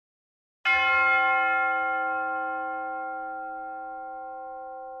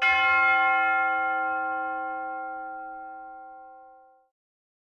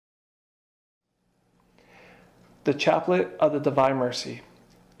the Chaplet of the Divine Mercy.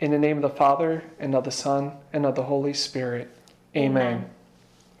 In the name of the Father, and of the Son, and of the Holy Spirit. Amen.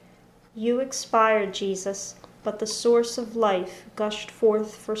 You expired, Jesus, but the source of life gushed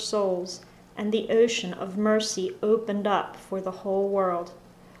forth for souls, and the ocean of mercy opened up for the whole world.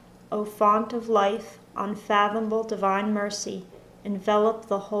 O Fount of Life, unfathomable divine mercy, envelop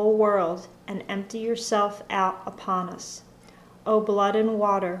the whole world and empty yourself out upon us. O blood and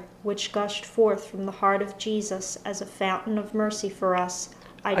water, which gushed forth from the heart of Jesus as a fountain of mercy for us,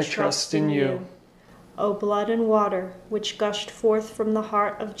 I trust in you. O blood and water, which gushed forth from the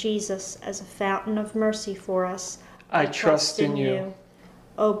heart of Jesus as a fountain of mercy for us, I trust in you.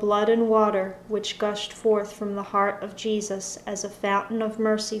 O blood and water, which gushed forth from the heart of Jesus as a fountain of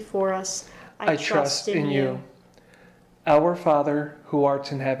mercy for us, I trust in you. Our Father, who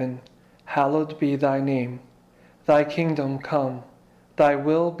art in heaven, hallowed be thy name. Thy kingdom come, thy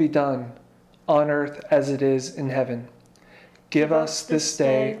will be done, on earth as it is in heaven. Give us this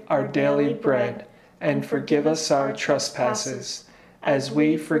day our daily bread, and forgive us our trespasses, as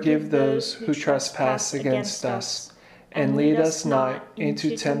we forgive those who trespass against us. And lead us not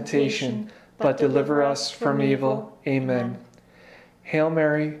into temptation, but deliver us from evil. Amen. Hail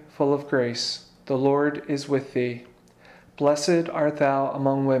Mary, full of grace, the Lord is with thee. Blessed art thou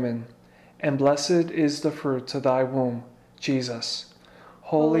among women, and blessed is the fruit of thy womb, Jesus.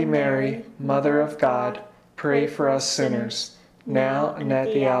 Holy Mary, Mother of God, pray for us sinners, now and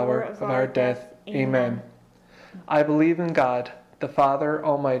at the hour of our death. Amen. I believe in God, the Father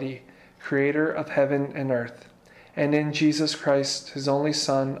Almighty, creator of heaven and earth, and in Jesus Christ, his only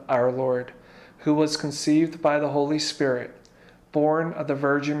Son, our Lord, who was conceived by the Holy Spirit, born of the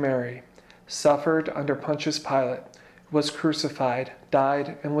Virgin Mary, suffered under Pontius Pilate, was crucified,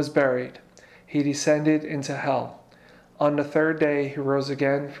 died, and was buried. He descended into hell. On the third day he rose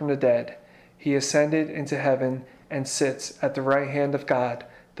again from the dead. He ascended into heaven and sits at the right hand of God,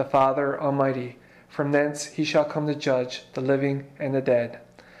 the Father Almighty. From thence he shall come to judge the living and the dead.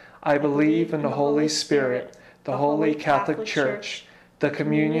 I believe in the Holy Spirit, the Holy Catholic Church, the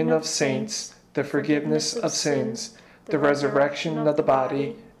communion of saints, the forgiveness of sins, the resurrection of the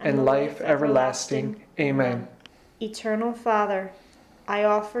body, and life everlasting. Amen. Eternal Father, I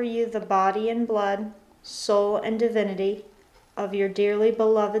offer you the body and blood, soul and divinity of your dearly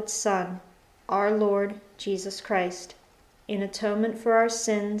beloved Son, our Lord Jesus Christ, in atonement for our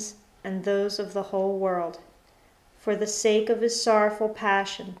sins and those of the whole world. For the sake of his sorrowful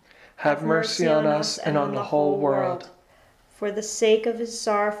passion, have mercy on us and on the whole world. For the sake of his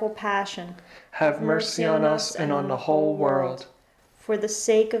sorrowful passion, have mercy on us and on the whole world. For the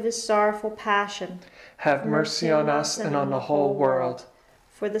sake of his sorrowful passion, have mercy on us and on the whole world.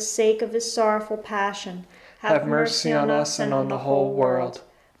 For the sake of his sorrowful passion, have mercy on us and on the whole world.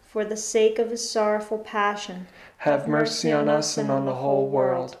 For the sake of his sorrowful passion, have mercy on us and on the whole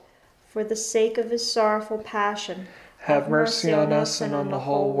world. For the sake of his sorrowful passion, have mercy on us and on the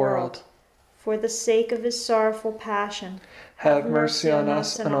whole world. For the sake of his sorrowful passion, have mercy on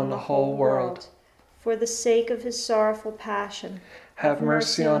us and on the whole world. For the sake of his sorrowful passion, have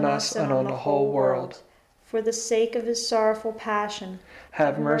mercy on us and on the whole world. For the sake of his sorrowful passion,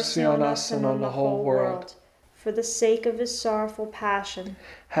 have mercy on us and on the whole world. For the sake of his sorrowful passion,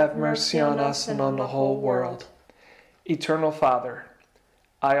 have mercy on us and on the whole world. Eternal Father,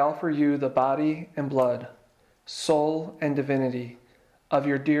 I offer you the body and blood, soul and divinity of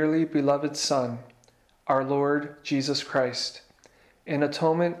your dearly beloved Son, our Lord Jesus Christ, in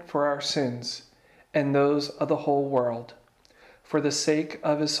atonement for our sins and those of the whole world. For the sake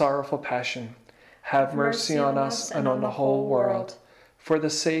of his sorrowful passion, have mercy on us and on the whole world. For the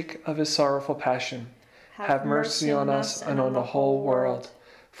sake of his sorrowful passion, have mercy on us and on the whole world.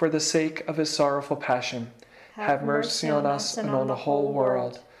 For the sake of his sorrowful passion, have mercy on us and on the whole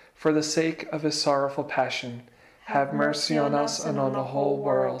world. For the sake of his sorrowful passion, have mercy on us and on the whole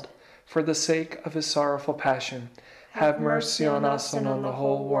world. For the sake of his sorrowful passion, have mercy on us and on the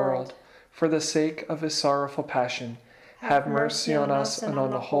whole world. For the sake of his sorrowful passion, have mercy on us and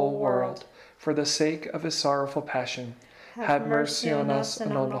on the whole world. For the sake of his sorrowful passion, have mercy on us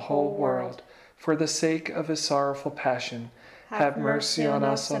and on the whole world. For the sake of his sorrowful passion, have mercy on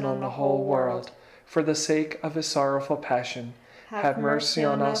us and on the whole world. For the sake of his sorrowful passion, have mercy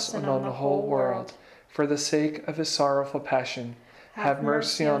on us and on the whole world. For the sake of his sorrowful passion, have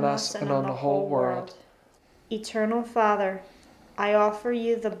mercy on us and on the whole world. Eternal Father, I offer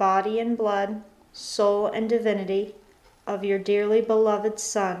you the body and blood, soul and divinity of your dearly beloved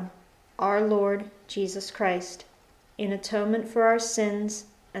Son, our Lord Jesus Christ, in atonement for our sins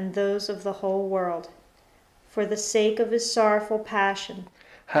and those of the whole world. For the sake of his sorrowful passion,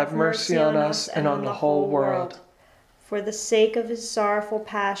 have mercy on us and on the whole world. for the sake of his sorrowful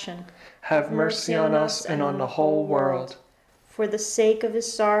passion, have mercy on us and on the whole world. for the sake of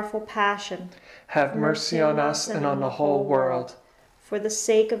his sorrowful passion, Have mercy on us and on the whole world. for the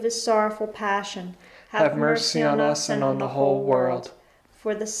sake of his sorrowful passion, Have mercy on us and on the whole world.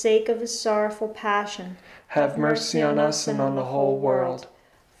 for the sake of his sorrowful passion, Have mercy on us and on the whole world.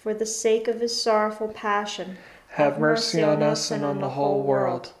 for the sake of his sorrowful passion, Have mercy on us and on the whole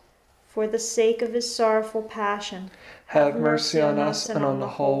world. for the sake of his sorrowful passion, Have mercy on us and on the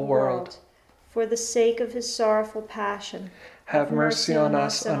whole world. for the sake of his sorrowful passion, Have mercy on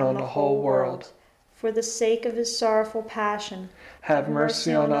us and on the whole world. for the sake of his sorrowful passion, Have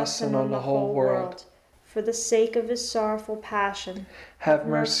mercy on us and on the whole world. for the sake of his sorrowful passion, Have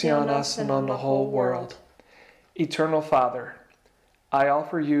mercy on us and on the whole world. Eternal Father, I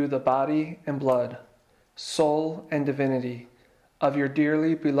offer you the body and blood, soul and divinity of your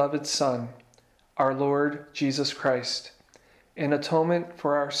dearly beloved Son, our Lord Jesus Christ, in atonement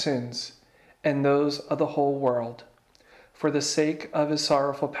for our sins and those of the whole world. For the sake of his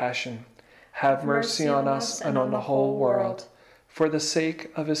sorrowful passion, have mercy on us and on the whole world. For the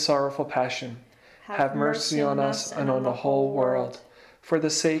sake of his sorrowful passion, have mercy on us and on the whole world. For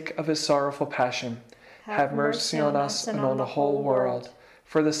the sake of his sorrowful passion, have mercy on us and on the whole world.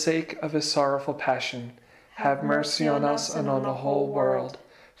 For the sake of his sorrowful passion, have mercy on us and on the whole world.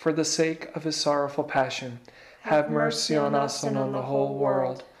 For the sake of his sorrowful passion, have mercy on us and on the whole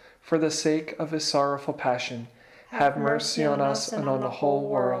world. For the sake of his sorrowful passion, have mercy on us and on the whole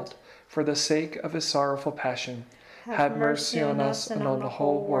world. For the sake of his sorrowful passion, have mercy on us and on the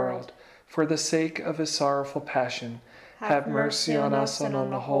whole world. For the sake of his sorrowful passion, have mercy on us and on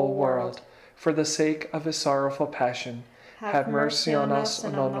the whole world. For the sake of his sorrowful passion, have mercy on us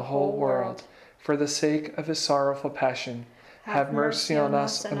and on the whole world. For the sake of his sorrowful passion, have mercy on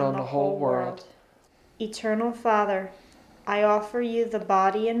us and on the whole world. Eternal Father, I offer you the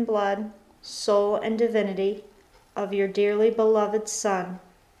body and blood, soul and divinity of your dearly beloved Son,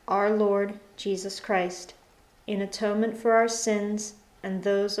 our Lord Jesus Christ, in atonement for our sins and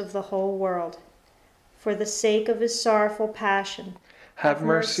those of the whole world. For the sake of his sorrowful passion, have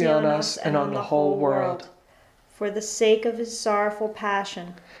mercy on us and on the whole world. For the sake of his sorrowful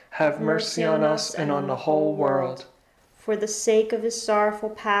passion, have mercy on us and on the whole world. For the sake of his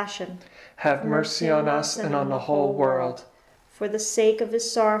sorrowful passion, have mercy on us and on the whole world. For the sake of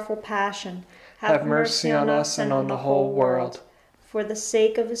his sorrowful passion, have mercy on us and on the whole world. For the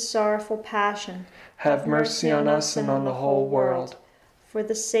sake of his sorrowful passion, have mercy on us and on the whole world. For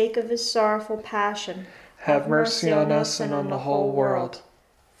the sake of his sorrowful passion, have mercy on us and on the whole world.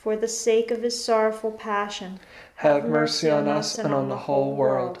 For the sake of his sorrowful passion, have mercy on us and on the whole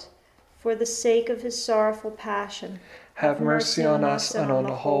world. For the sake of his sorrowful passion, have mercy on us and on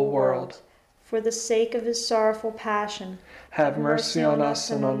the whole world. For the sake of his sorrowful passion, have mercy on us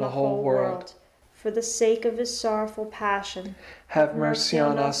and on the whole world. For the sake of his sorrowful passion, have mercy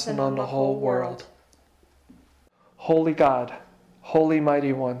on us and on the whole world. Holy God, Holy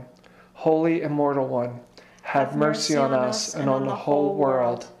Mighty One, Holy Immortal One, have mercy on us and on the whole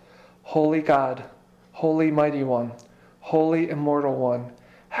world. Holy God, Holy Mighty One, Holy Immortal One,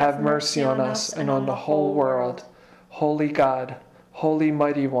 have mercy on us and on the whole world. Holy God, Holy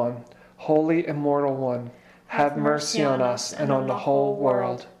Mighty One, Holy Immortal One, have mercy on us and on the whole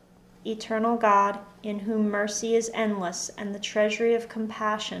world. Eternal God, in whom mercy is endless and the treasury of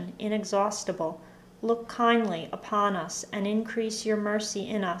compassion inexhaustible, look kindly upon us and increase your mercy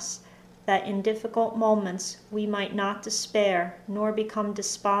in us, that in difficult moments we might not despair nor become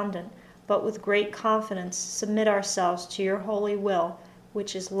despondent, but with great confidence submit ourselves to your holy will,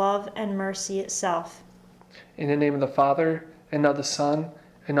 which is love and mercy itself. In the name of the Father, and of the Son,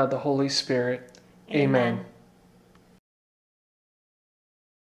 and of the Holy Spirit. Amen.